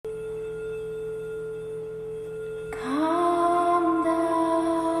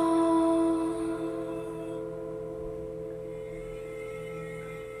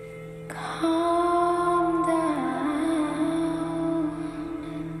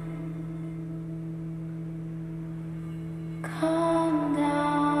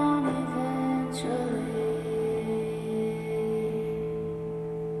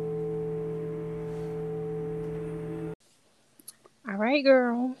right,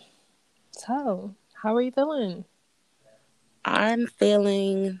 girl. So, how are you feeling? I'm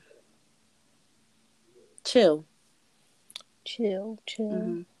feeling chill. Chill, chill.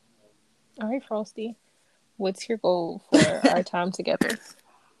 hmm All right, Frosty. What's your goal for our time together?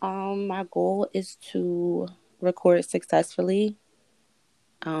 my goal is to record successfully,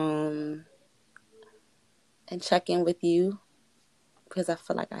 um, and check in with you because I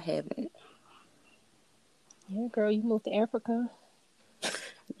feel like I haven't. Yeah, girl, you moved to Africa.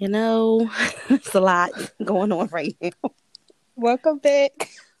 It's a lot going on right now. Welcome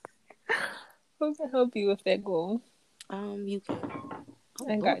back. Who can help you with that goal? You can. Oh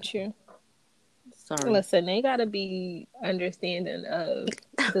I Lord, got you. sorry. Listen, they gotta be understanding of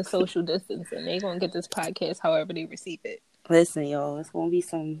the social distancing. They gonna get this podcast however they receive it. Listen, y'all. It's gonna be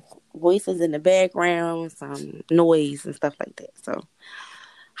some voices in the background, some noise and stuff like that. So,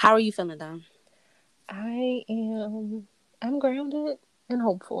 how are you feeling, Dom? I am. I'm grounded and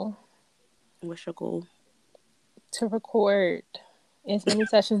hopeful What's your goal? to record as many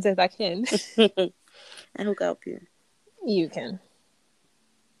sessions as I can. I hook help you. You can.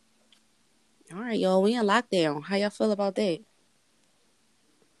 All right, y'all. We in lockdown. How y'all feel about that?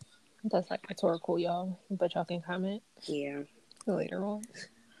 That's like rhetorical, y'all. But y'all can comment Yeah. later on.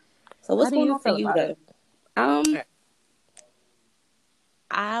 So How what's do going you on for feel you about though? it? Um,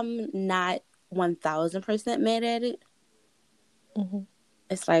 I'm not 1,000% mad at it. Mm-hmm.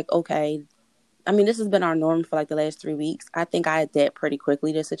 It's like, okay. I mean, this has been our norm for like the last 3 weeks. I think I adapt pretty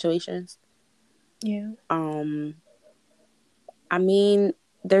quickly to situations. Yeah. Um, I mean,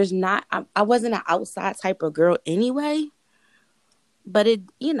 I wasn't an outside type of girl anyway, but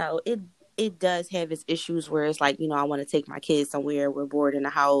it does have its issues where it's like, I want to take my kids somewhere. We're bored in the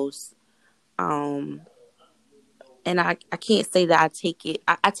house. Um, and I can't say that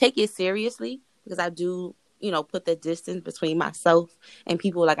I take it seriously because I do, put the distance between myself and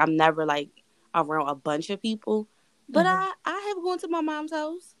people. Like I'm never like around a bunch of people, but Mm-hmm. I have gone to my mom's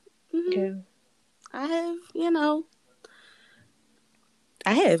house. Yeah. I have,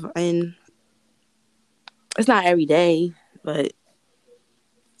 I have, and it's not every day, but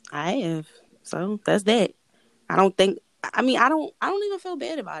I have. So that's that. I don't think. I mean, I don't even feel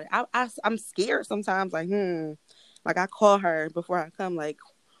bad about it. I'm scared sometimes. Like I call her before I come. Like,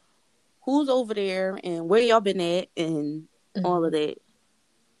 who's over there and where y'all been at and all Mm-hmm. of that.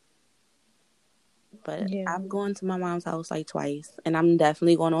 But Yeah. I'm going to my mom's house like twice, and I'm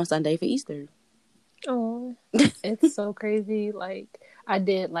definitely going on Sunday for Easter. Oh, it's so crazy. Like I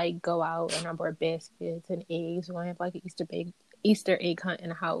did like go out and I brought baskets and eggs. We're gonna have like an Easter egg hunt in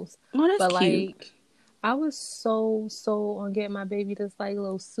the house. Oh, that's But cute. like I was so on getting my baby this like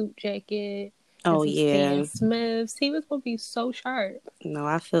little suit jacket and Oh some Stan yeah. Smiths. He was gonna be so sharp. No,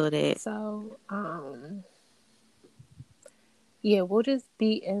 I feel that. So, yeah, we'll just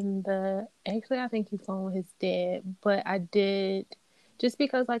be in the. Actually, I think he's going with his dad, but I did just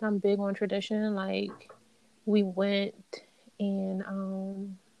because like I'm big on tradition. Like we went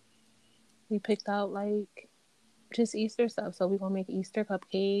and we picked out like just Easter stuff. So we're gonna make Easter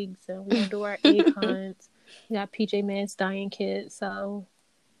cupcakes and we're gonna do our egg hunts. We got PJ Masks dying kit, so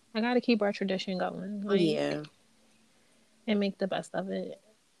I gotta keep our tradition going, Yeah. like, and make the best of it.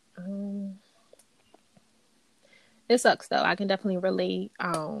 Um, it sucks though. I can definitely relate.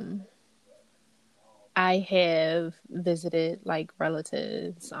 I have visited like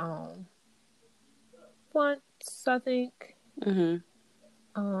relatives once, I think. Mhm.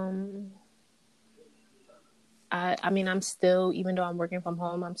 Um I mean I'm still, even though I'm working from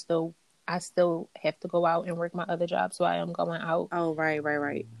home, I still have to go out and work my other job, so I am going out. Oh, right, right,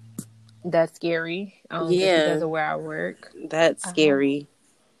 right. That's scary. Just because Yeah, of where I work. that's I scary.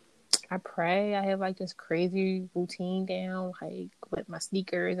 I pray I have like this crazy routine down, like with my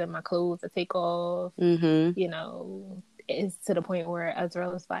sneakers and my clothes to take off. Mhm. You know, it's to the point where Ezra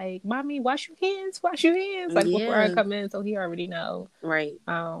was like, "Mommy, wash your hands," like before I Yeah. come in, so he already know. Right.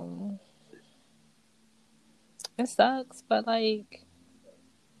 Um, it sucks, but like,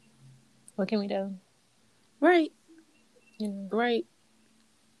 what can we do? Right. You know, Right.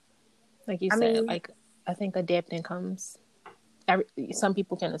 like you I said, mean, like I think adapting comes. Some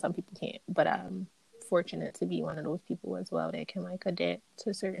people can and some people can't, but I'm fortunate to be one of those people as well that can like adapt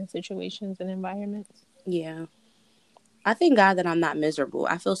to certain situations and environments. yeah. I thank God that I'm not miserable.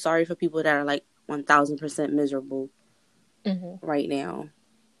 I feel sorry for people that are like 1,000% miserable Mm-hmm. right now.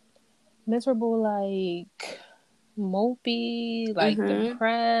 Miserable, like mopey, like Mhm.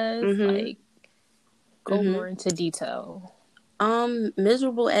 depressed, Mhm. like go Mhm. more into detail.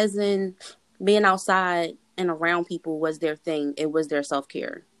 Miserable as in being outside and around people was their thing. It was their self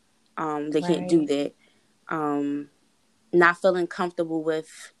care. They can't do Right. that. Um, not feeling comfortable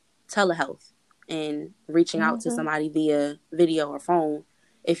with telehealth and reaching out to Mm-hmm. somebody via video or phone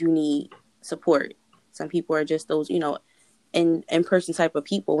if you need support. Some people are just those, in person type of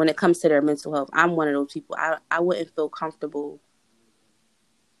people when it comes to their mental health. I'm one of those people. I wouldn't feel comfortable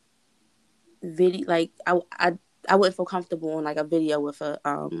video like I wouldn't feel comfortable on like a video with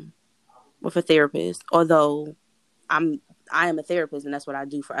a therapist. Although I'm I am a therapist and that's what I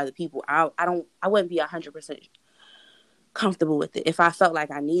do for other people. I wouldn't be 100% comfortable with it. If I felt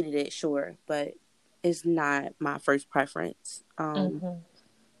like I needed it, sure, but it's not my first preference. Mm-hmm.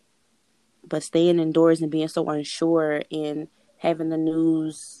 But staying indoors and being so unsure and having the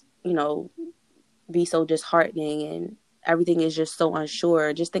news, be so disheartening and everything is just so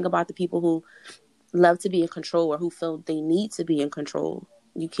unsure. Just think about the people who love to be in control or who feel they need to be in control.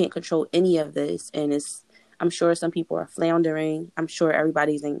 You can't control any of this, and I'm sure some people are floundering. I'm sure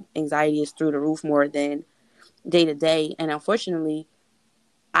everybody's anxiety is through the roof more than day to day, and unfortunately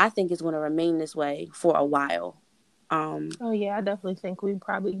I think it's going to remain this way for a while. Oh yeah, I definitely think we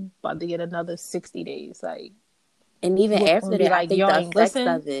probably about to get another 60 days. Like And even we're gonna after be that, I like, think y'all the ain't effects listen.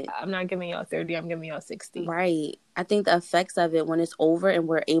 of it, I'm not giving y'all 30. I'm giving y'all 60. right? I think the effects of it when it's over and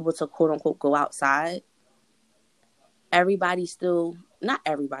we're able to quote unquote go outside, everybody still, not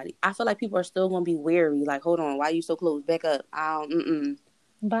everybody. I feel like people are still going to be wary. Like, hold on, why are you so close? Back up.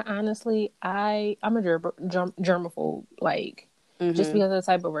 But honestly, I'm a germaphobe. Like just Mm-hmm. because of the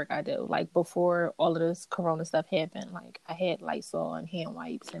type of work I do. Like before all of this Corona stuff happened, like I had Lysol and hand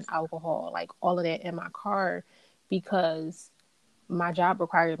wipes and alcohol, like all of that in my car, because my job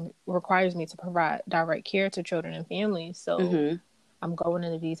requires me to provide direct care to children and families. So Mm-hmm. I'm going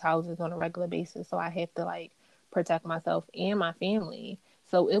into these houses on a regular basis, so I have to like protect myself and my family.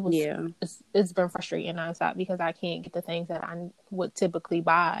 So Yeah. it's been frustrating nonstop because I can't get the things that I would typically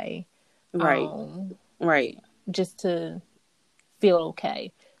buy, Right. um, Right. just to feel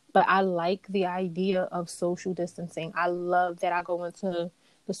okay. But I like the idea of social distancing. I love that I go into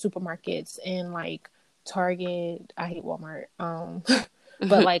the supermarkets and like Target. I hate Walmart.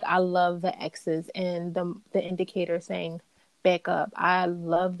 But like I love the X's and the indicator saying back up. I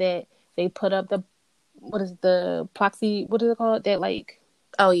love that they put up the what is the plexi? What is it called? That like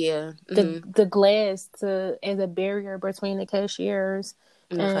Oh, yeah. Mm-hmm. the glass to as a barrier between the cashiers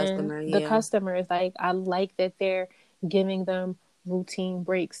And the and customer, the yeah. customers. Like I like that they're giving them routine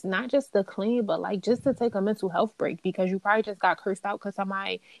breaks, not just to clean, but like just to take a mental health break because you probably just got cursed out because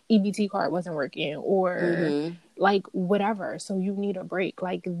my EBT card wasn't working or Mm-hmm. like whatever. So you need a break.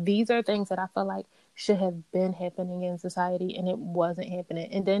 Like these are things that I feel like should have been happening in society and it wasn't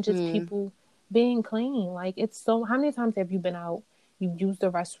happening. And then just Mm. people being clean. Like it's so how many times have you been out? You use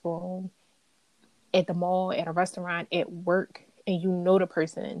the restroom at the mall, at a restaurant, at work, and you know the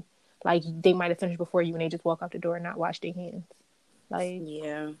person. Like they might have finished before you and they just walk out the door and not wash their hands. Like,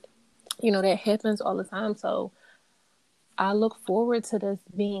 Yeah. that happens all the time. So I look forward to this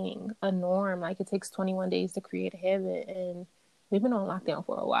being a norm. Like it takes 21 days to create a habit and we've been on lockdown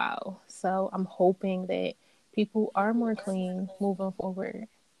for a while. So I'm hoping that people are more clean moving forward.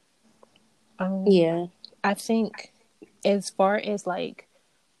 Um, Yeah. I think as far as like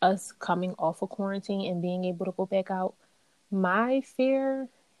us coming off of quarantine and being able to go back out, my fear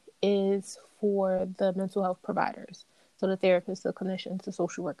is for the mental health providers. So the therapists, the clinicians, the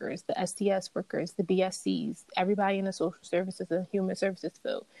social workers, the STS workers, the BSCs, everybody in the social services and human services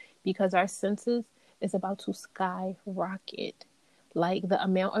field, because our census is about to skyrocket. Like the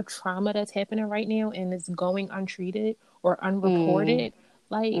amount of trauma that's happening right now and is going untreated or Mm. unreported,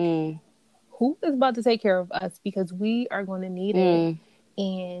 like Mm. who is about to take care of us because we are going to need it. Mm.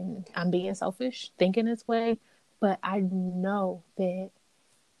 And I'm being selfish thinking this way, but I know that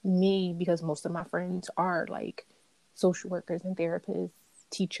me, because most of my friends are like social workers and therapists,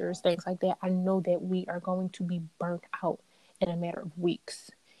 teachers, things like that, I know that we are going to be burnt out in a matter of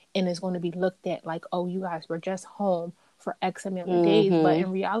weeks. And it's going to be looked at like, oh, you guys were just home for X amount of days. But Mm-hmm.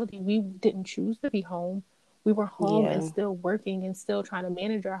 in reality, we didn't choose to be home. We were home and Yeah. still working and still trying to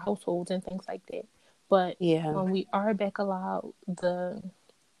manage our households and things like that. But Yeah. when we are back allowed,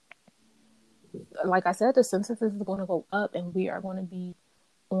 like I said, the census is going to go up and we are going to be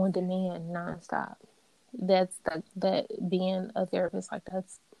on demand nonstop. That being a therapist, like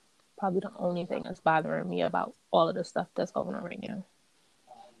that's probably the only thing that's bothering me about all of the stuff that's going on right now.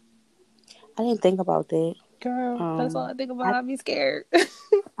 I didn't think about that. Girl, that's all I think about. I I'd be scared.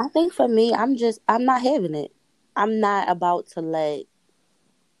 I think for me, I'm not having it. I'm not about to let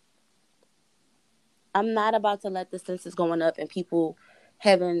I'm not about to let the census going up and people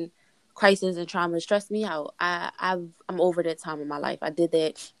having crisis and trauma stress me out. I'm over that time in my life. I did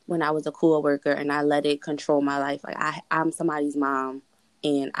that when I was a coworker, and I let it control my life. Like I'm somebody's mom,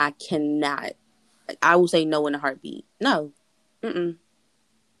 and I cannot. Like, I will say no in a heartbeat. No, I'm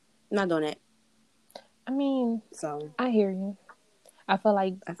not doing that. I mean, So I hear you. I feel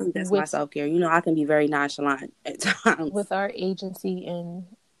like I think that's my with self care. I can be very nonchalant at times. our agency and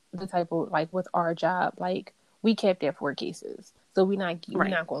the type of like with our job, like we kept at 4 cases, so we Right.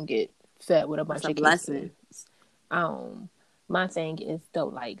 not gonna get fed with a That's bunch a of cases. blessing. My thing is though,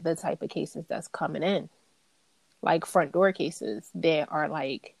 like the type of cases that's coming in, like front door cases that are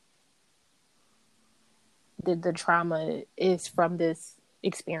like the trauma is from this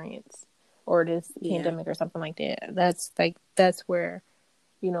experience or this Yeah. pandemic or something like that. That's where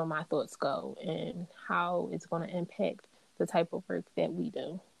my thoughts go and how it's going to impact the type of work that we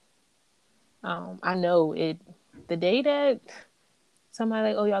do. I know the day that somebody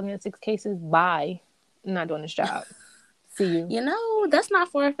like, oh, y'all getting 6 cases, bye. I'm not doing this job. See you. That's not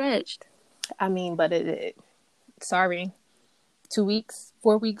far fetched. I mean, but sorry, 2 weeks,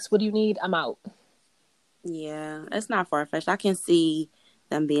 4 weeks. What do you need? I'm out. Yeah, it's not far fetched. I can see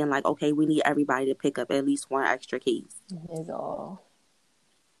them being like, okay, we need everybody to pick up at least one extra case. Is all.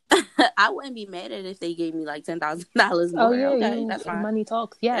 I wouldn't be mad at it if they gave me like $10,000 Oh more. yeah, Okay, that's fine. money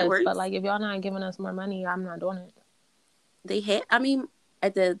talks. That Yes, but works. like if y'all not giving us more money, I'm not doing it. I mean,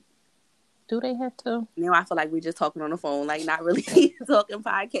 at the Do they have to? now I feel like we're just talking on the phone, like not really talking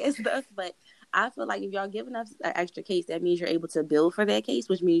podcast stuff. But I feel like if y'all giving us an extra case, that means you're able to bill for that case,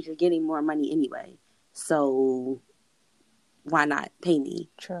 which means you're getting more money anyway. So why not pay me?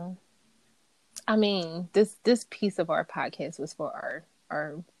 True. I mean, this piece of our podcast was for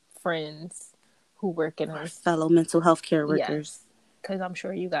our friends who work in Our our fellow mental health care workers. yes, because I'm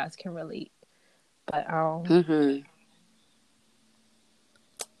sure you guys can relate. But Mm-hmm.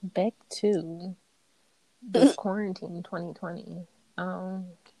 back to this quarantine 2020.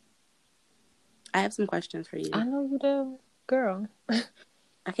 I have some questions for I you. know you do, girl.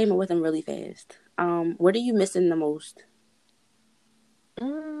 I came up with them really fast. What are you missing the most?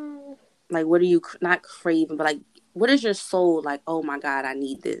 Mm, Like, what are you not craving, but like, what is your soul like? Oh my God, I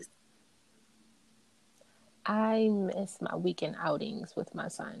need this. I miss my weekend outings with my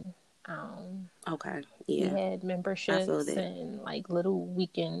son. Okay, We yeah, had I feel memberships that. and like little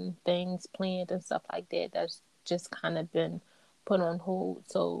weekend things planned and stuff like that. That's just kind of been put on hold.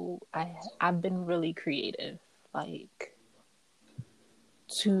 So I've been really creative, like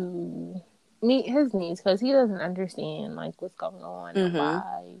to meet his needs because he doesn't understand like what's going on and Mm-hmm.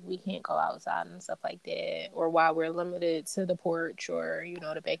 why we can't go outside and stuff like that, or why we're limited to the porch or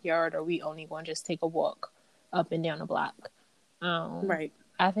the backyard, or we only want to just take a walk up and down the block. Right.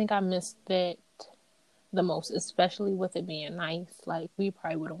 I think I missed that the most, especially with it being nice. Like we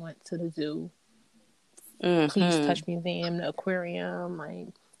probably would have went to the zoo, Please Mm-hmm. Touch Museum, the aquarium. Like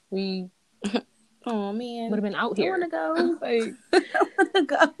we Oh would have man, been out I want here. to go. like I want to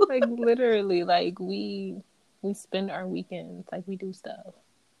go. like literally, like we spend our weekends, like we do stuff.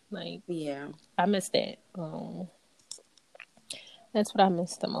 Like Yeah. I miss that. That's what I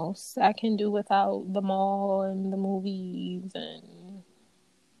miss the most. I can do without the mall and the movies and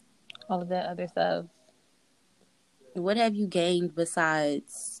all of that other stuff. What have you gained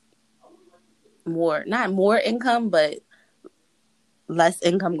besides not more income, but less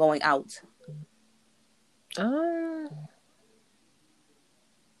income going out? Um,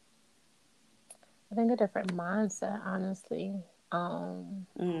 I think a different mindset, honestly. Um,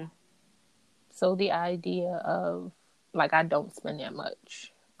 Mm. so the idea of like I don't spend that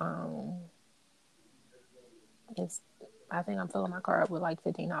much. It's I think I'm filling my car up with like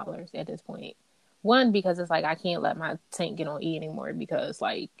 $15 at this point. One, because it's like I can't let my tank get on E anymore because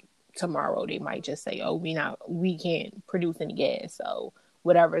like tomorrow they might just say, oh, we can't produce any gas, so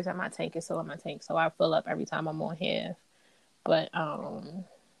whatever's in my tank is still in my tank. So I fill up every time I'm on half. But I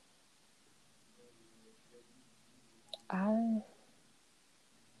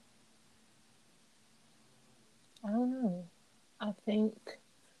I don't know. I think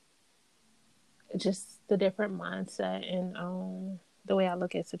just the different mindset and the way I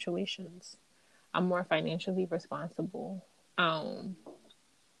look at situations. I'm more financially responsible. Um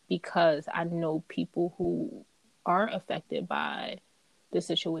because I know people who are affected by the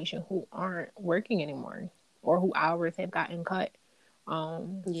situation who aren't working anymore or who hours have gotten cut.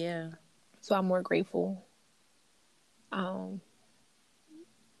 Um, Yeah. so I'm more grateful. Um,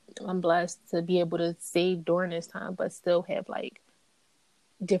 I'm blessed to be able to save during this time, but still have like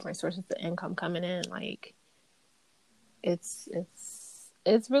different sources of income coming in. Like it's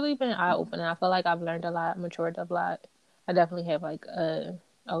really been eye opening. I feel like I've learned a lot, matured a lot. I definitely have like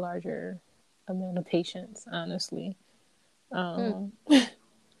a larger amount of patience, honestly. Hmm. Um,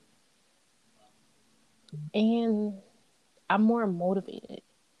 and I'm more motivated.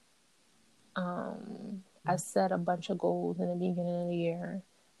 I set a bunch of goals in the beginning of the year,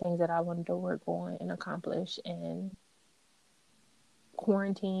 things that I wanted to work on and accomplish, and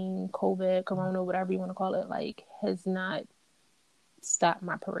quarantine, COVID, Corona, whatever you want to call it, like has not stopped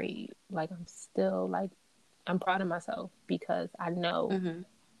my parade. Like I'm still like I'm proud of myself because I know Mm-hmm.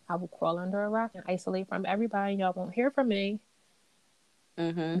 I will crawl under a rock and isolate from everybody. Y'all won't hear from me,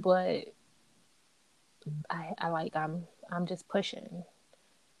 Mm-hmm. but I like I'm just pushing.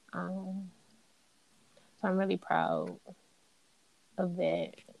 Um, so I'm really proud of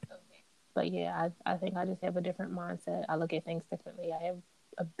that. But yeah, I think I just have a different mindset. I look at things differently. I have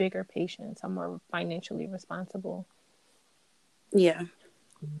a bigger patience. I'm more financially responsible. Yeah.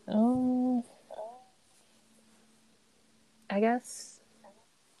 Um, I guess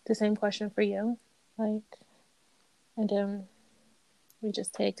the same question for you. Like, and then we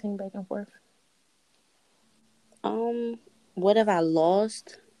just tag team back and forth. What have I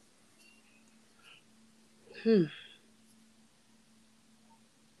lost? Hmm.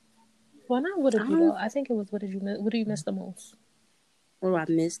 Well, not what I did you don't. though? I think it was what did you miss? What do you miss the most? What do I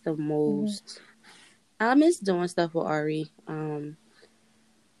miss the Mm-hmm. most? I miss doing stuff with Ari. Um,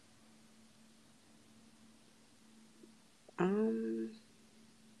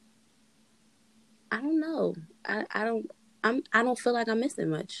 I don't know. I don't. I don't feel like I'm missing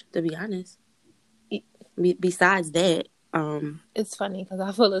much, to be honest. Besides that, It's funny because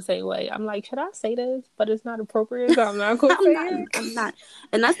I feel the same way. I'm like, should I say this? But it's not appropriate, so I'm not gonna I'm say not. it. I'm not.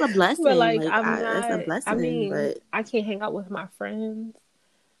 And that's a But blessing. like, Like I'm that's a not. I blessing. mean, But I can't hang out with my friends.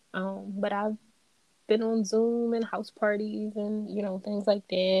 But I've been on Zoom and house parties and things like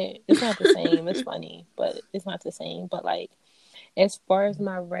that. It's not the same. It's funny, but it's not the same. But like, as far as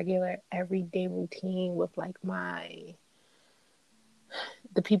my regular everyday routine with like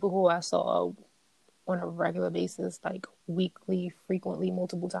the people who I saw on a regular basis, like weekly, frequently,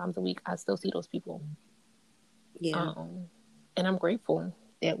 multiple times a week, I still see those people. yeah. Um, and I'm grateful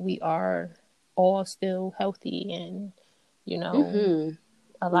that we are all still healthy and, you know, Mhm.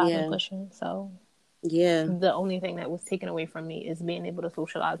 alive and Yeah. pushing. So Yeah. the only thing that was taken away from me is being able to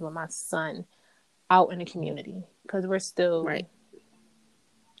socialize with my son out in the community because we're Right. still,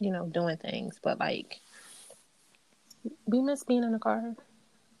 doing things. But like, we miss being in the car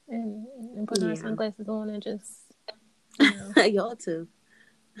and putting our Yeah. sunglasses on and just, you know, Y'all too.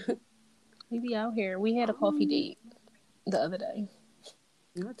 we be out here. We had a coffee Um. date the other day.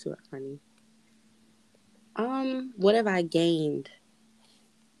 Y'all too funny. What have I gained?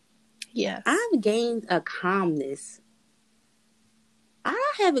 Yes. I've gained a calmness.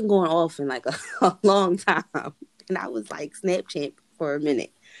 I haven't gone off in like a, a long time, and I was like Snapchat for a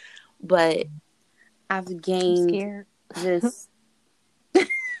minute, but I've I'm gained scared. just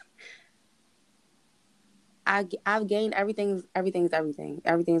I've gained everything. Everything's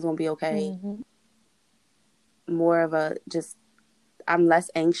gonna be okay. Mm-hmm. More of a just I'm less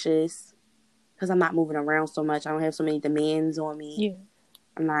anxious because I'm not moving around so much. I don't have so many demands on me. Yeah.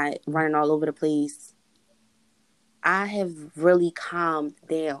 I'm not running all over the place. I have really calmed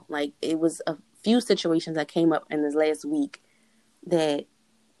down. Like it was a few situations that came up in this last week that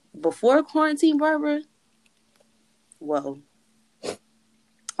before quarantine, Barbara, whoa.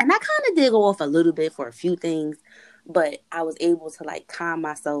 And I kind of did go off a little bit for a few things, but I was able to like calm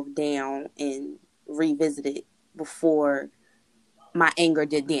myself down and revisit it before my anger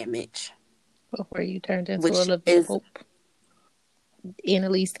did damage, Before you turned into which Olivia is, Pope,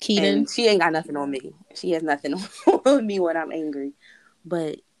 Annalise Keaton. and she ain't got nothing on me. She has nothing on me when I'm angry,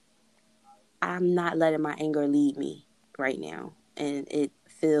 but I'm not letting my anger lead me right now. And it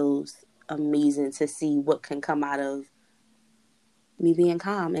feels amazing to see what can come out of me being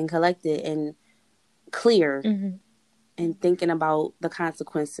calm and collected and clear Mm-hmm. and thinking about the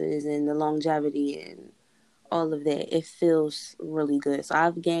consequences and the longevity and all of that. It feels really good. So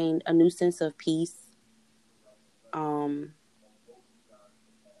I've gained a new sense of peace. Um,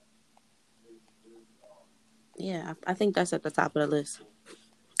 yeah, I think that's at the top of the list.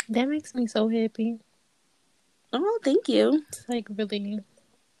 That makes me so happy. Oh, thank you. It's like really,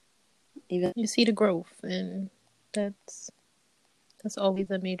 Even you see the growth, and that's that's always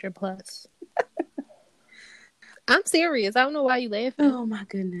a major plus. I'm serious. I don't know why you laughing. oh my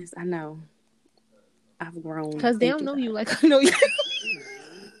goodness, I know I've grown. Cause they Thank don't you, know you God. like I know you.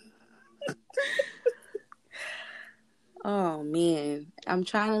 Oh man, I'm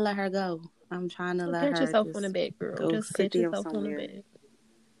trying to let her go. I'm trying to So let pat her yourself on the just back, girl. go Just sit pat down yourself on the somewhere. back.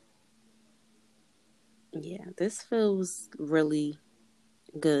 Yeah, this feels really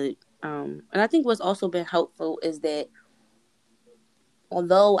good. And I think what's also been helpful is that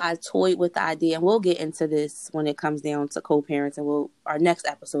although I toyed with the idea, and we'll get into this when it comes down to co-parenting, our next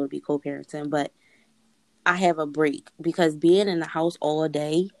episode will be co-parenting, but I have a break because being in the house all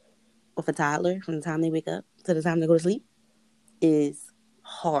day with a toddler from the time they wake up to the time they go to sleep is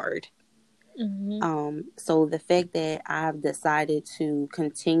hard. Mm-hmm. So the fact that I've decided to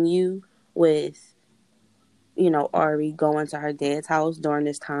continue with, Ari going to her dad's house during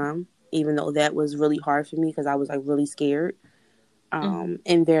this time, even though that was really hard for me because I was like really scared, Mm-hmm.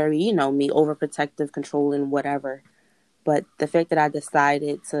 and very, me overprotective, controlling, whatever. But the fact that I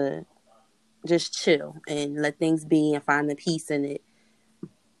decided to just chill and let things be and find the peace in it,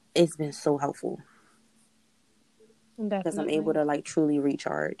 it's been so helpful because I'm able Definitely. to like truly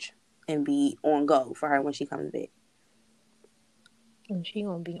recharge and be on go for her when she comes back. And she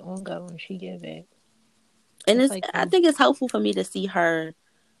gonna be on go when she get back. And It's like I when, think it's helpful for me to see her,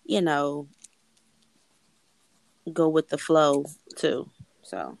 you know, go with the flow too.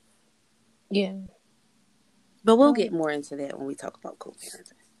 So, yeah, but we'll get like more into that when we talk about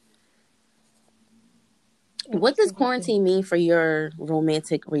co-parenting. What does absolutely. quarantine mean for your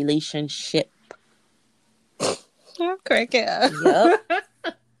romantic relationship? I'm cracking up. Yep,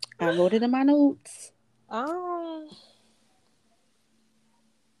 I wrote it in my notes. um,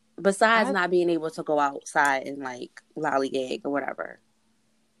 Besides I not being able to go outside and like lollygag or whatever,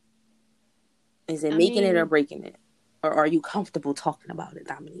 is it I making it or mean, breaking it, or are you comfortable talking about it,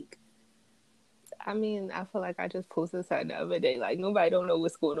 Dominique? I feel like I just posted something the other day. Like nobody don't know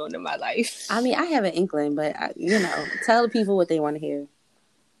what's going on in my I life. mean, I have an inkling, but tell the people what they want to hear.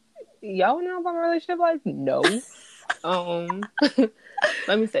 Y'all know about my relationship life? No. Um,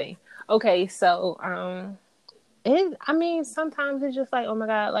 let me see. Okay, so it. I mean, sometimes it's just like, oh my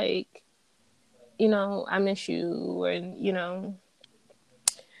god, like I miss you, and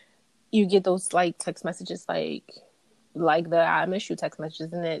you get those like text messages, like the I miss you text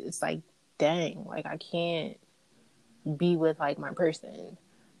messages, and it's like, dang, like I can't be with like my person.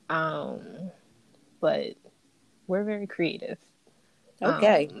 Um, but we're very creative.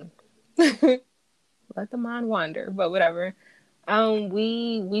 Okay. Um, let the mind wander, but whatever.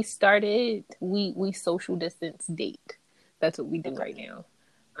 We started we social distance date. That's what we do right Okay.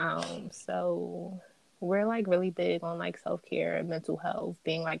 now. So we're like really big on like self care and mental health,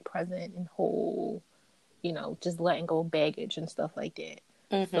 being like present and whole, just letting go of baggage and stuff like that.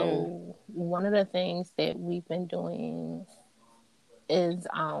 Mm-hmm. So one of the things that we've been doing is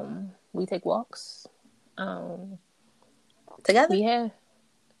we take walks. Um, Together? we have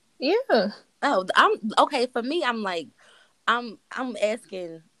yeah. Oh, I'm okay. For me, I'm like, I'm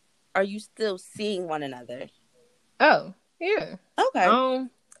asking, are you still seeing one another? Oh, yeah. Okay.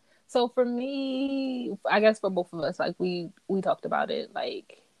 Um so for me, I guess for both of us, like we talked about it,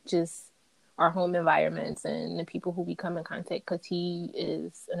 like just our home environments and the people who we come in contact, because he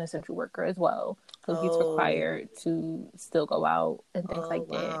is an essential worker as well, so he's Oh, required to still go out and things oh like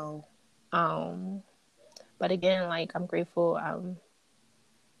that. wow. Um, but again, like I'm grateful.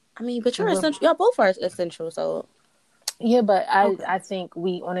 I mean, but you're We're essential. Y'all both are essential. So Yeah, but I okay. I think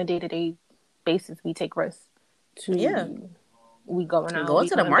we on a day to day basis we take risks Yeah, to we going out, going we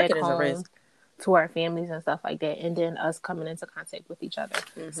to the coming back market is a home risk. to our families and stuff like that, and then us coming into contact with each other.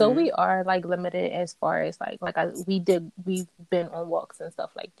 So Mm-hmm. we are like limited as far as we've been on walks and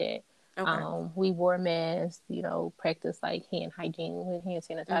stuff like that. Okay. We wore masks, practice like hand hygiene with hand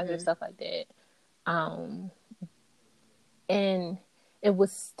sanitizer, Mm-hmm. stuff like that. Um, and it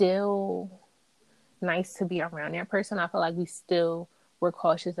was still nice to be around that person. I feel like we still were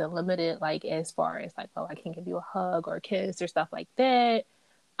cautious and limited, like as far as like, oh, I can't give you a hug or a kiss or stuff like that.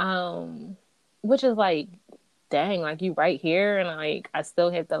 Um, which is like, dang, like you right here, and like I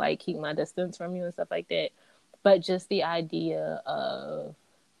still have to like keep my distance from you and stuff like that. But just the idea of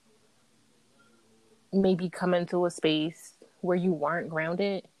maybe coming to a space where you weren't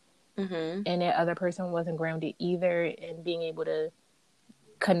grounded Mm-hmm. and that other person wasn't grounded either, and being able to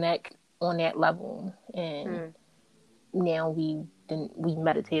connect on that level. And Mm. now we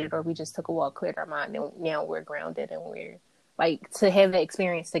meditated or we just took a walk, cleared our mind, and now we're grounded and we're like to have that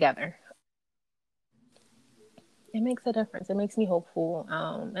experience together. It makes a difference. It makes me hopeful.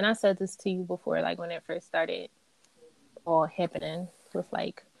 And I said this to you before, like when it first started all happening with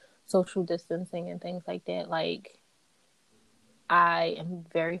like social distancing and things like that. Like I am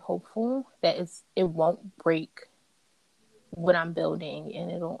very hopeful that it won't break what I'm building, and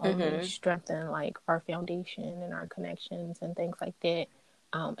it'll only Mm-hmm. strengthen like our foundation and our connections and things like that.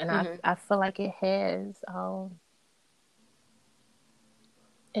 And I Mm-hmm. I feel like it has.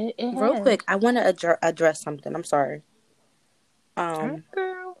 It Real has. quick, I want to address something. I'm sorry. All right, Um,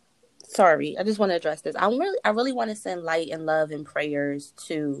 girl. sorry, I just want to address this. I really want to send light and love and prayers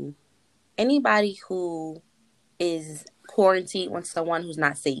to anybody who is quarantined with someone who's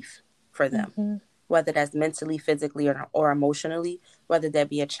not safe for them, Mm-hmm. whether that's mentally, physically, or emotionally, whether that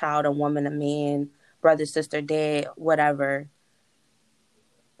be a child, a woman, a man, brother, sister, dad, whatever.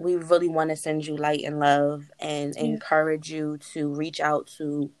 We really want to send you light and love and Yeah. encourage you to reach out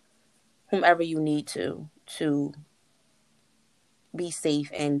to whomever you need to be safe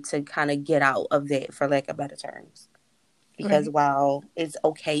and to kind of get out of that, for lack of better terms. Because Right. while it's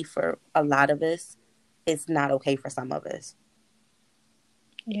okay for a lot of us, it's not okay for some of us.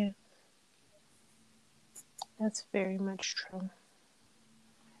 Yeah. That's very much true.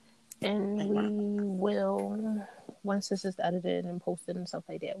 And Like, we will, once this is edited and posted and stuff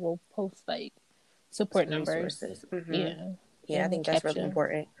like that, we'll post like support some numbers. resources. Yeah. Yeah, I And think that's really captions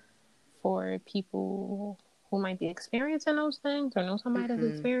important. for people who might be experiencing those things or know somebody that's hmm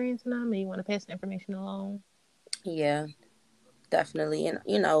experiencing them and you want to pass the information along. Yeah, definitely. And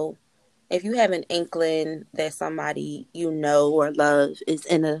if you have an inkling that somebody you know or love is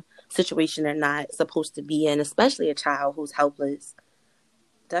in a situation they're not supposed to be in, especially a child who's helpless,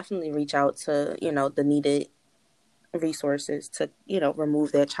 definitely reach out to, the needed resources to,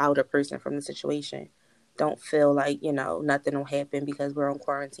 remove that child or person from the situation. Don't feel like, nothing will happen because we're on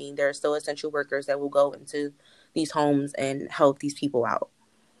quarantine. There are still essential workers that will go into these homes and help these people out.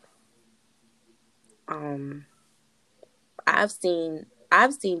 Um, I've seen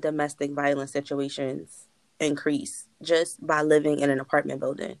domestic violence situations increase just by living in an apartment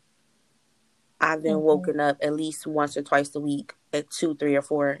building. I've been Mm-hmm. woken up at least once or twice a week at 2, 3, or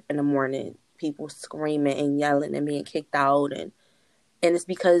 4 in the morning. People screaming and yelling and being kicked out, and it's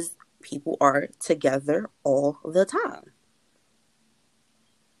because people are together all the time.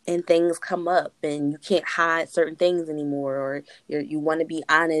 And things come up, and you can't hide certain things anymore, or you want to be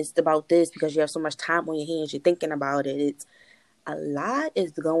honest about this because you have so much time on your hands. You're thinking about it. It's a lot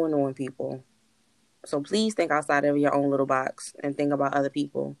is going on, people. So please think outside of your own little box and think about other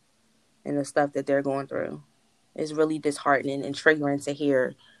people and the stuff that they're going through. It's really disheartening and triggering to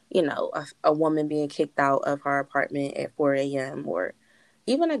hear, a woman being kicked out of her apartment at 4 a.m. or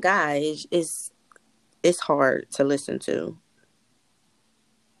even a guy. It's hard to listen to.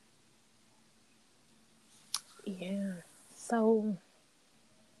 Yeah. So,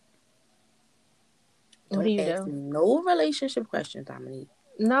 what do Don't you ask do? me no relationship questions, Dominique.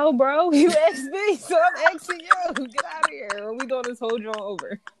 No, bro, you asked me, so I'm asking you. Get out of here. Or we doing this whole joint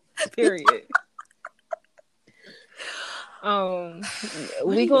over. Period. Um,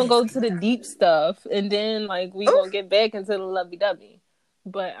 What are we you gonna go asking? to the deep stuff, and then like we Oh, gonna get back into the lovey dovey.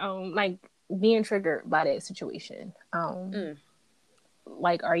 But like being triggered by that situation. mm,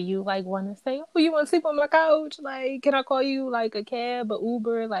 Like, are you like want to say, oh, you want to sleep on my couch? Like, can I call you like a cab, a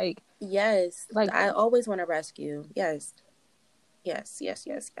Uber? yes. Like, I always want to rescue. Yes. Yes, yes,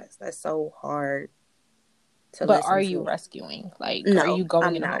 yes, yes. That's so hard to but are listen you to. rescuing? Like, are No, you going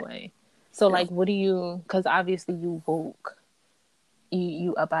I'm in my not. way? So, No. like, what do you? Because obviously you woke.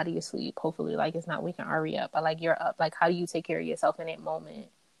 You up out of your sleep. Hopefully, like it's not waking Ari up, but like you're up. Like, how do you take care of yourself in that moment?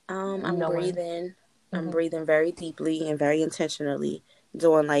 I'm Knowing. breathing. I'm Mm-hmm. breathing very deeply and very intentionally,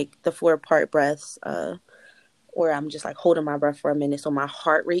 doing like the 4-part breaths, where I'm just like holding my breath for a minute so my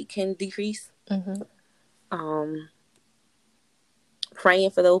heart rate can decrease. Mm-hmm. Um,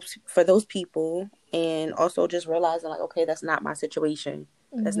 Praying for those people, and also just realizing like, okay, that's not my situation.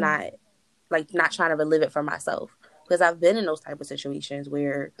 That's Mm-hmm. not, like, not trying to relive it for myself, because I've been in those type of situations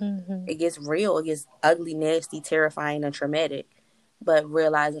where Mm-hmm. it gets real, it gets ugly, nasty, terrifying, and traumatic. But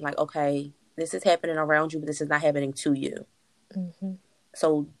realizing like, okay, this is happening around you, but this is not happening to you. Mm-hmm.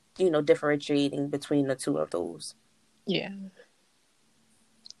 So, differentiating between the two of those, Yeah.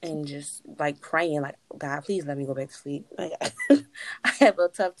 and just like praying, like, God, please let me go back to sleep. Like, I have a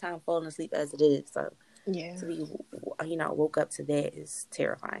tough time falling asleep as it is. So Yeah. to be, woke up to that is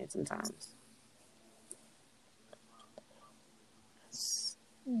terrifying sometimes.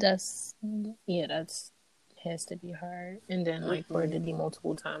 That's yeah. That's has to be hard, and then like for it to hmm be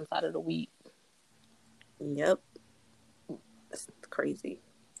multiple times out of the week. Yep, it's crazy.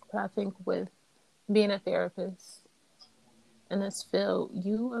 But I think with being a therapist in this field,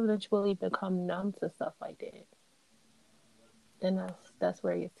 you eventually become numb to stuff like that, and that's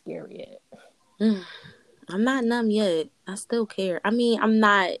where it's scary at. I'm not numb yet. I still care. I mean, I'm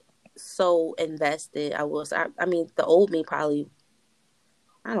not so invested. I will say. I mean, the old me probably.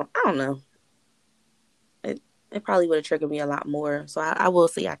 I don't know. It probably would have triggered me a lot more. So I will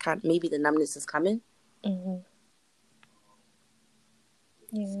say I kind maybe the numbness is coming. Mm-hmm.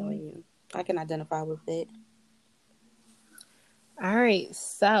 So Yeah. yeah, I can identify with it. All right,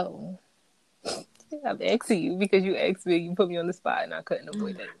 so I'm asking you because you asked me, you put me on the spot, and I couldn't Oh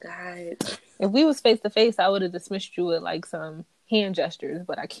avoid it. my God. If we was face to face, I would have dismissed you with like some hand gestures,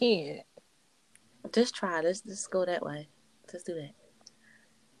 but I can't. Just try. Let's go that way. Let's do that.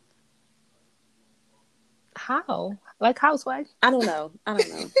 How? Like housewife? I don't know.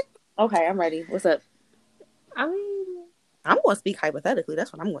 Okay, I'm ready. What's up? I mean, I'm going to speak hypothetically.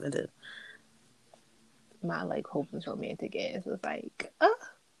 That's what I'm going to do. my like hopeless romantic ass was like, oh,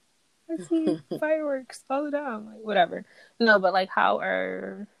 I see fireworks all the time, like whatever. No, but like, how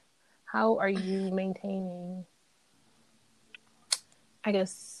are you maintaining, I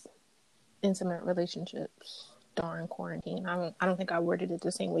guess, intimate relationships during quarantine? I don't think I worded it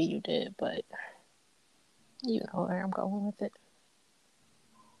the same way you did, but you know where I'm going with it.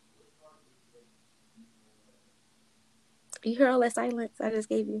 You hear all that silence I just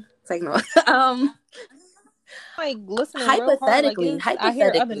gave you? It's like, no. Like listening real hard, like hypothetically, I hear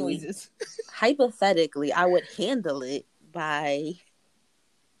other hypothetically, noises. hypothetically, I would handle it by.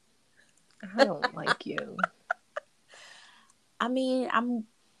 I don't like you. I mean, I'm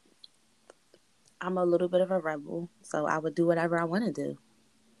a little bit of a rebel, so I would do whatever I want to do.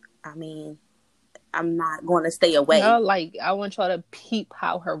 I mean, I'm not going to stay away. Y'all, like, I want y'all to peep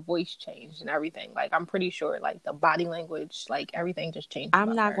how her voice changed and everything. Like, I'm pretty sure, like, the body language, like, everything just changed I'm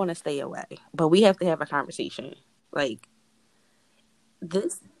about not her. going to stay away, but we have to have a conversation. Like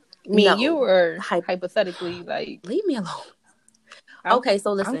this. Me and you No, were hypothetically, like, leave me alone. I'm, Okay,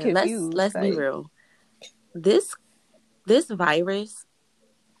 so I'm listen, confused. let's be Like, real. This virus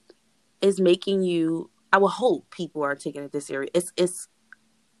is making you. I would hope people are taking it this serious. It's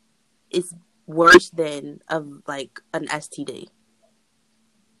worse than of like an STD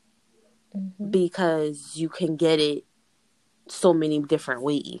because you can get it so many different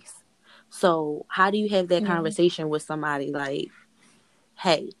ways. So how do you have that yeah. conversation with somebody like,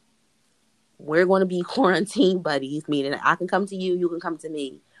 hey, we're going to be quarantine buddies, meaning I can come to you, you can come to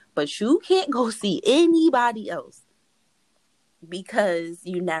me, but you can't go see anybody else because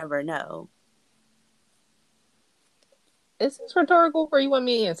you never know. Is this rhetorical or you want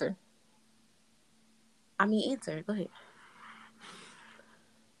me to answer? I mean, answer. Go ahead.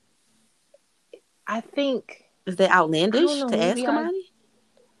 I think, Is that I don't outlandish know, to ask maybe somebody?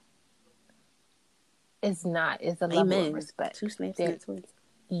 it's not. It's a level of Amen. Two respect snaps and a that twist.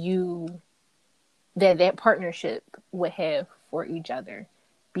 you, that partnership would have for each other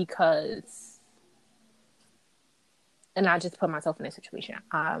because, and I just put myself in this situation.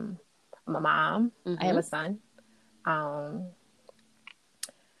 I'm a mom. I have a son. Um,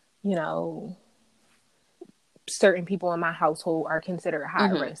 you know, certain people in my household are considered high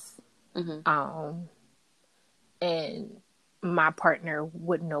risk. And my partner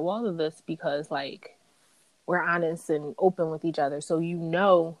would know all of this because, like, we're honest and open with each other. So you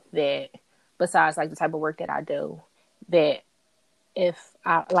know that besides like the type of work that I do, that if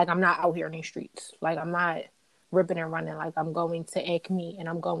I like, I'm not out here in these streets, like I'm not ripping and running, like I'm going to Acme and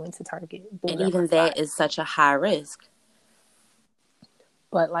I'm going to Target. Those And are my even that spots. is such a high risk.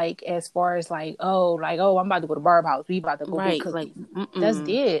 But like as far as like, oh, I'm about to go to Barb House, we about to go bake Right. Like, cookies. That's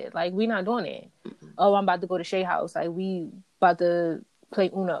dead. Like we not doing it. Oh, I'm about to go to Shea House. Like we about to play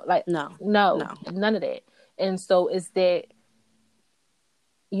Uno. Like no. no, none of that. And so it's that,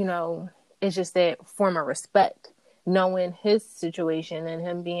 you know, it's just that form of respect, knowing his situation and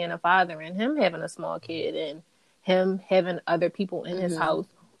him being a father and him having a small kid and him having other people in his house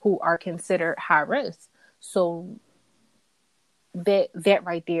who are considered high risk. So that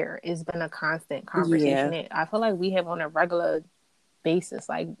right there has been a constant conversation. Yeah. I feel like we have on a regular basis,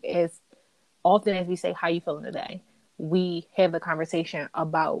 like as often as we say, how you feeling today? We have the conversation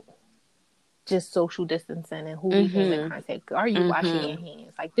about just social distancing and who we came in contact. Are you washing your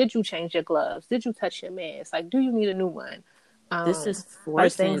hands? Like, did you change your gloves? Did you touch your mask? Like, do you need a new one? This is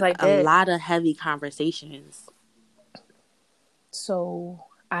Like things forcing like a that. lot of heavy conversations. So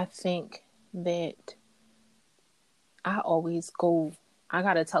I think that I always go, I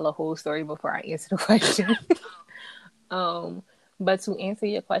gotta tell a whole story before I answer the question. But to answer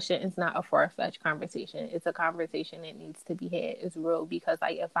your question, it's not a far-fetched conversation. It's a conversation that needs to be had. It's real because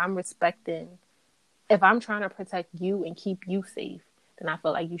like if I'm trying to protect you and keep you safe, then I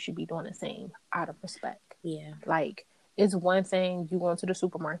feel like you should be doing the same out of respect. Yeah. Like it's one thing you going to the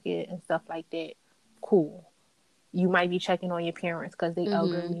supermarket and stuff like that. Cool. You might be checking on your parents because they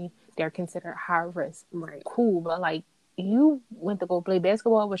elderly. They're considered high risk. Right. Cool, but like you went to go play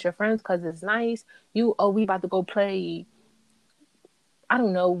basketball with your friends because it's nice. We about to go play, I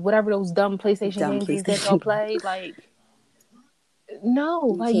don't know, whatever those dumb PlayStation games is that y'all play. Like, no,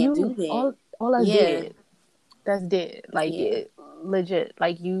 You like can't do you, that. all that's Yeah. dead. That's dead. Like Yeah. it. legit.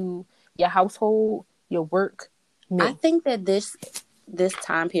 Like your household, your work, I me. think that this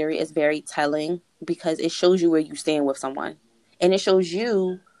time period is very telling because it shows you where you stand with someone, and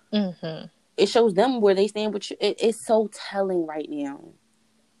Mm-hmm. it shows them where they stand with you. It's so telling right now,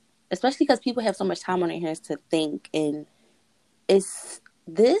 especially because people have so much time on their hands to think, and it's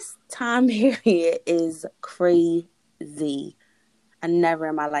this time period is crazy. I never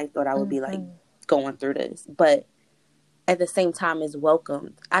in my life thought I would be like Mm-hmm. going through this, but at the same time, is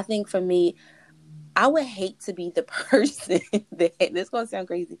welcomed. I think for me, I would hate to be the person that this gonna sound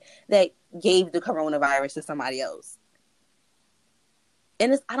crazy that gave the coronavirus to somebody else.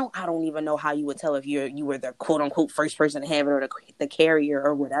 And I don't even know how you would tell if you were the quote unquote first person to have it or the carrier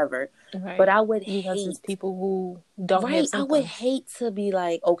or whatever. But Right. I would Because it's hate, people who don't have right? I would symptoms. hate to be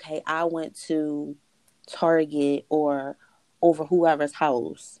like, okay, I went to Target or over whoever's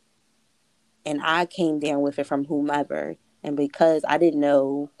house and I came down with it from whomever. And because I didn't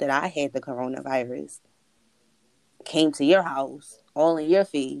know that I had the coronavirus, came to your house, all in your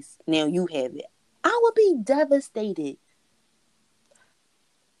face, now you have it. I would be devastated.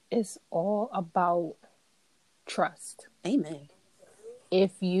 It's all about trust. Amen.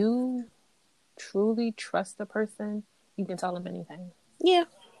 If you truly trust the person, you can tell them anything. Yeah,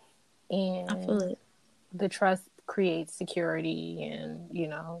 I feel And it. the trust creates security and,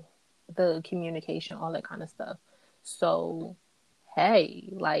 the communication, all that kind of stuff. So, hey,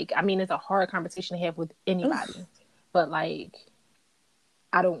 like, I mean, it's a hard conversation to have with anybody, Oof. but like,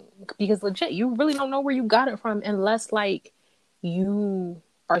 I don't, because legit, you really don't know where you got it from unless like you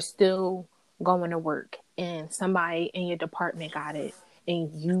are still going to work and somebody in your department got it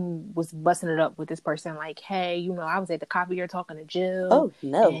and you was busting it up with this person like, hey, I was at the copier talking to Jill Oh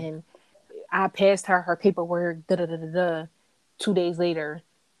no. and I passed her paperwork, da da da da da. 2 days later,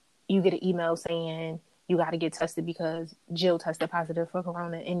 you get an email saying you got to get tested because Jill tested positive for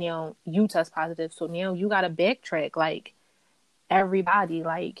corona and now you test positive. So now you got to backtrack like everybody.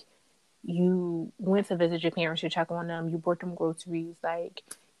 Like you went to visit your parents to check on them. You bought them groceries. Like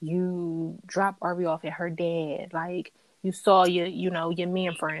you dropped Arby off at her dad. Like you saw your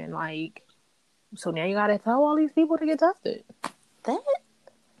man friend. Like so now you got to tell all these people to get tested. That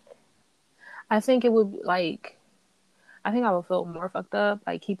I think it would like I think I would feel more fucked up,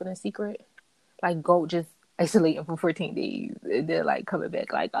 like keeping a secret, like go just isolating for 14 days and then like coming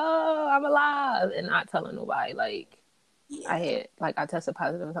back like, oh, I'm alive and not telling nobody. Like yeah. I tested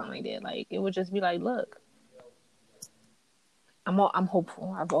positive or something like that. Like it would just be like, look, I'm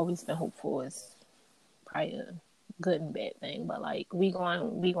hopeful. I've always been hopeful. It's probably a good and bad thing, but like we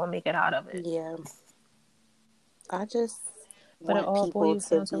gonna make it out of it. Yeah. I just But it want all people boils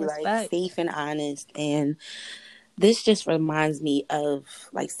to down to be like respect. safe and honest, and this just reminds me of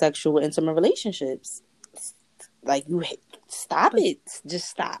like sexual intimate relationships. Like you stop But it. Just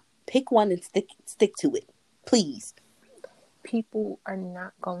stop. Pick one and stick to it. Please. people are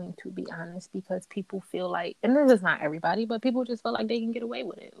not going to be honest because people feel like, and this is not everybody, but people just feel like they can get away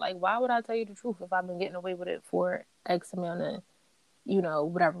with it. Like, why would I tell you the truth if I've been getting away with it for X amount of,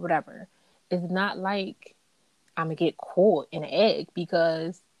 whatever, whatever. It's not like I'm gonna get caught in an egg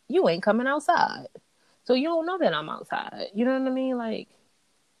because you ain't coming outside. So you don't know that I'm outside. You know what I mean? Like,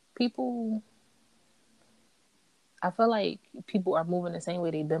 people, I feel like people are moving the same way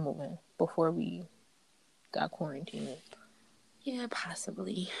they've been moving before we got quarantined. Yeah,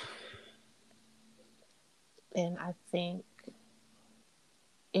 possibly. And I think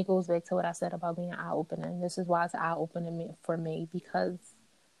it goes back to what I said about being eye opening. This is why it's eye opening for me because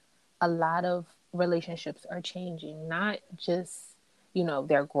a lot of relationships are changing, not just,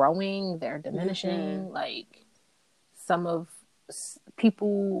 they're growing, they're Mm-hmm. diminishing. Like some of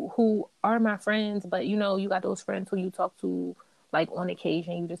people who are my friends, but you got those friends who you talk to like on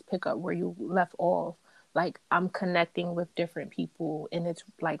occasion, you just pick up where you left off. Like I'm connecting with different people and it's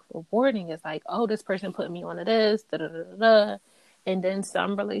like rewarding. It's like, oh, this person put me onto this, da da da da. And then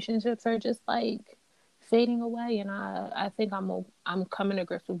some relationships are just like fading away and I think I'm coming to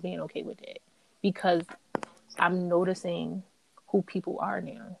grips with being okay with it because I'm noticing who people are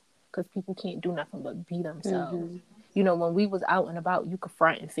now because people can't do nothing but be themselves. Mm-hmm. When we was out and about, you could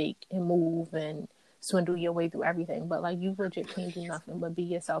front and fake and move and swindle your way through everything, but like you legit can't do nothing but be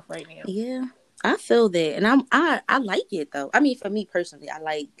yourself right now. Yeah, I feel that, and I like it though. I mean, for me personally, I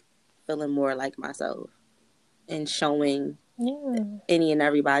like feeling more like myself and showing Yeah, any and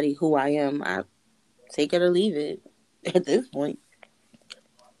everybody who I am. I take it or leave it at this point.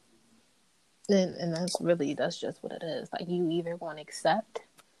 and that's just what it is. Like you either going to accept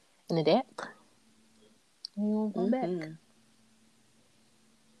and adapt, or you going to go back. Mm-hmm.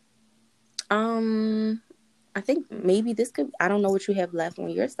 Um, I think maybe this could, I don't know what you have left on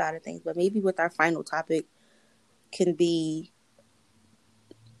your side of things, but maybe with our final topic can be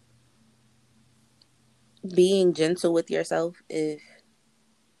being gentle with yourself if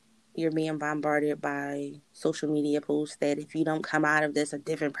you're being bombarded by social media posts that if you don't come out of this a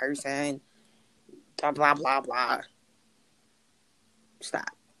different person, blah, blah, blah, blah.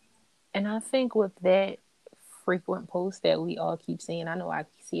 Stop. And I think with that frequent post that we all keep seeing, I know I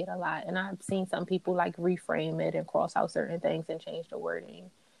see it a lot, and I've seen some people like reframe it and cross out certain things and change the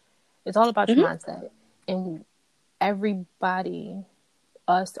wording. It's all about your Mm-hmm. mindset. And everybody,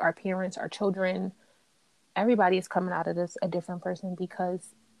 us, our parents, our children, everybody is coming out of this a different person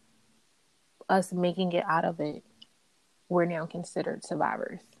because us making it out of it, we're now considered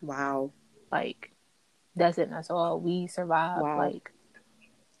survivors. Wow. Like, that's it. That's all. We survived, Wow. like,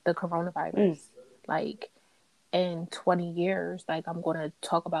 the coronavirus. Like, in 20 years, like, I'm going to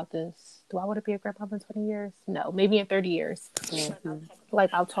talk about this. Do I want to be a grandma in 20 years? No, maybe in 30 years. Mm-hmm. Like,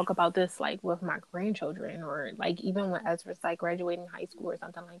 I'll talk about this, like, with my grandchildren, or, like, even when Ezra's, like, graduating high school or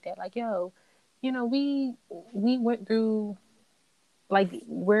something like that. Like, yo, you know, we went through, like,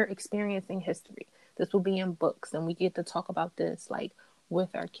 we're experiencing history. This will be in books, and we get to talk about this, like,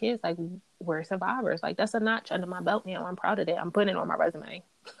 with our kids. Like, we're survivors. Like, that's a notch under my belt now. I'm proud of that. I'm putting it on my resume.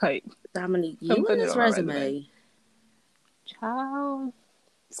 Like, Dominique, I'm you and putting it this on my resume. resume. Child,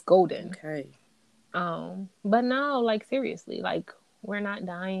 it's golden. Okay. But no, like, seriously, like, we're not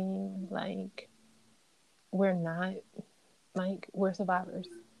dying. Like, we're not, like, we're survivors.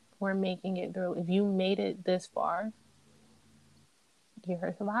 We're making it through. If you made it this far, you're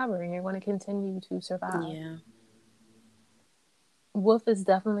a survivor, and you're going to continue to survive. Yeah. Wolf is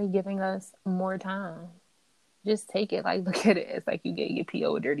definitely giving us more time. Just take it. Like, look at it. It's like you get your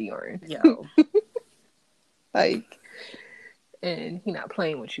PO with dirty urine. Yo. Like, and he not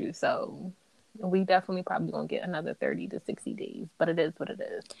playing with you. So we definitely probably gonna get another 30 to 60 days. But it is what it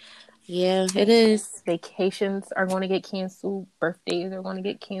is. Yeah, it is. Vacations are going to get canceled. Birthdays are going to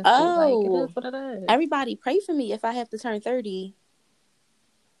get canceled. Like, it is Oh, what it is. everybody pray for me if I have to turn 30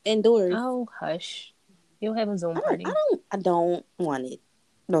 indoors. Oh, hush. You'll have a Zoom party. I don't want it.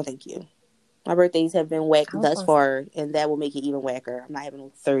 No, thank you. My birthdays have been whacked I was thus going to far, and that will make it even whacker. I'm not having a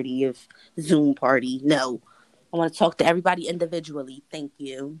 30th Zoom party. No. I want to talk to everybody individually. Thank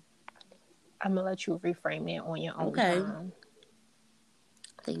you. I'm going to let you reframe it on your own Okay. time.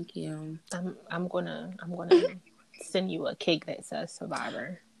 Thank you. I'm gonna send you a cake that says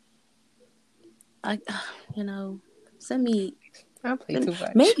Survivor. I, send me. I play too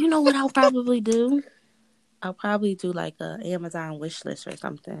much. Maybe you know what I'll probably do. I'll probably do like a Amazon wish list or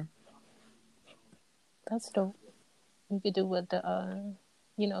something. That's dope. You could do what the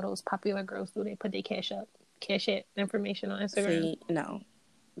those popular girls do. They put their cash app information on Instagram. See, no,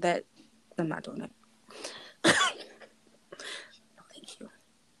 that I'm not doing it. No, thank you.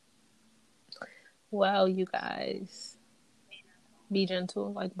 Well, you guys, be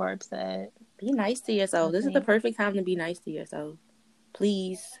gentle, like Barb said. Be nice to yourself. This is the perfect time to be nice to yourself.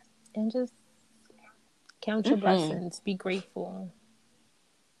 Please. And just count your blessings. Be grateful.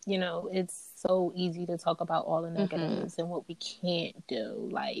 You know, it's so easy to talk about all the negatives and what we can't do.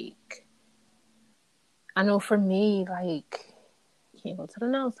 Like, I know for me, like, I can't go to the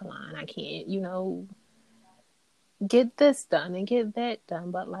nail salon. I can't, get this done and get that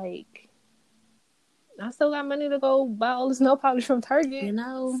done. But, like, I still got money to go buy all this nail polish from Target.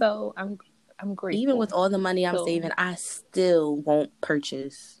 So I'm grateful. Even with all the money I'm saving, I still won't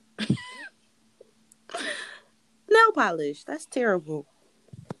purchase nail polish. That's terrible.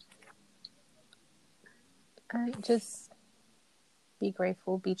 Just be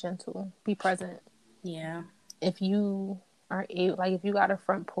grateful, be gentle, be present. Yeah. If you are able, like, if you got a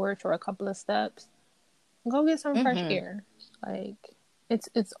front porch or a couple of steps, go get some fresh air. Like,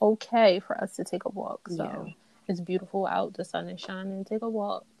 it's okay for us to take a walk. So it's beautiful out, the sun is shining. Take a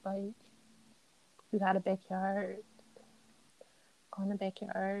walk. Like, if you got a backyard, go in the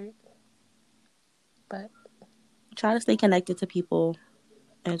backyard. But try to stay connected to people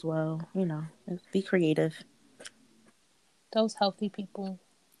as well. Be creative. Those healthy people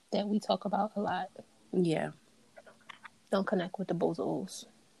that we talk about a lot. Yeah. Don't connect with the bozos.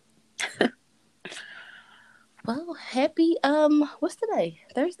 Well, happy, what's today?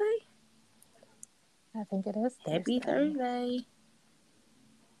 Thursday? I think it is Thursday. Happy Thursday.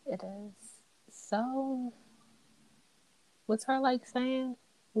 It is. So, what's her like saying?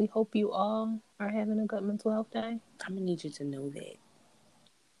 We hope you all are having a good mental health day. I'm gonna need you to know that.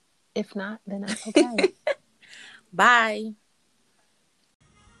 If not, then that's okay. Bye.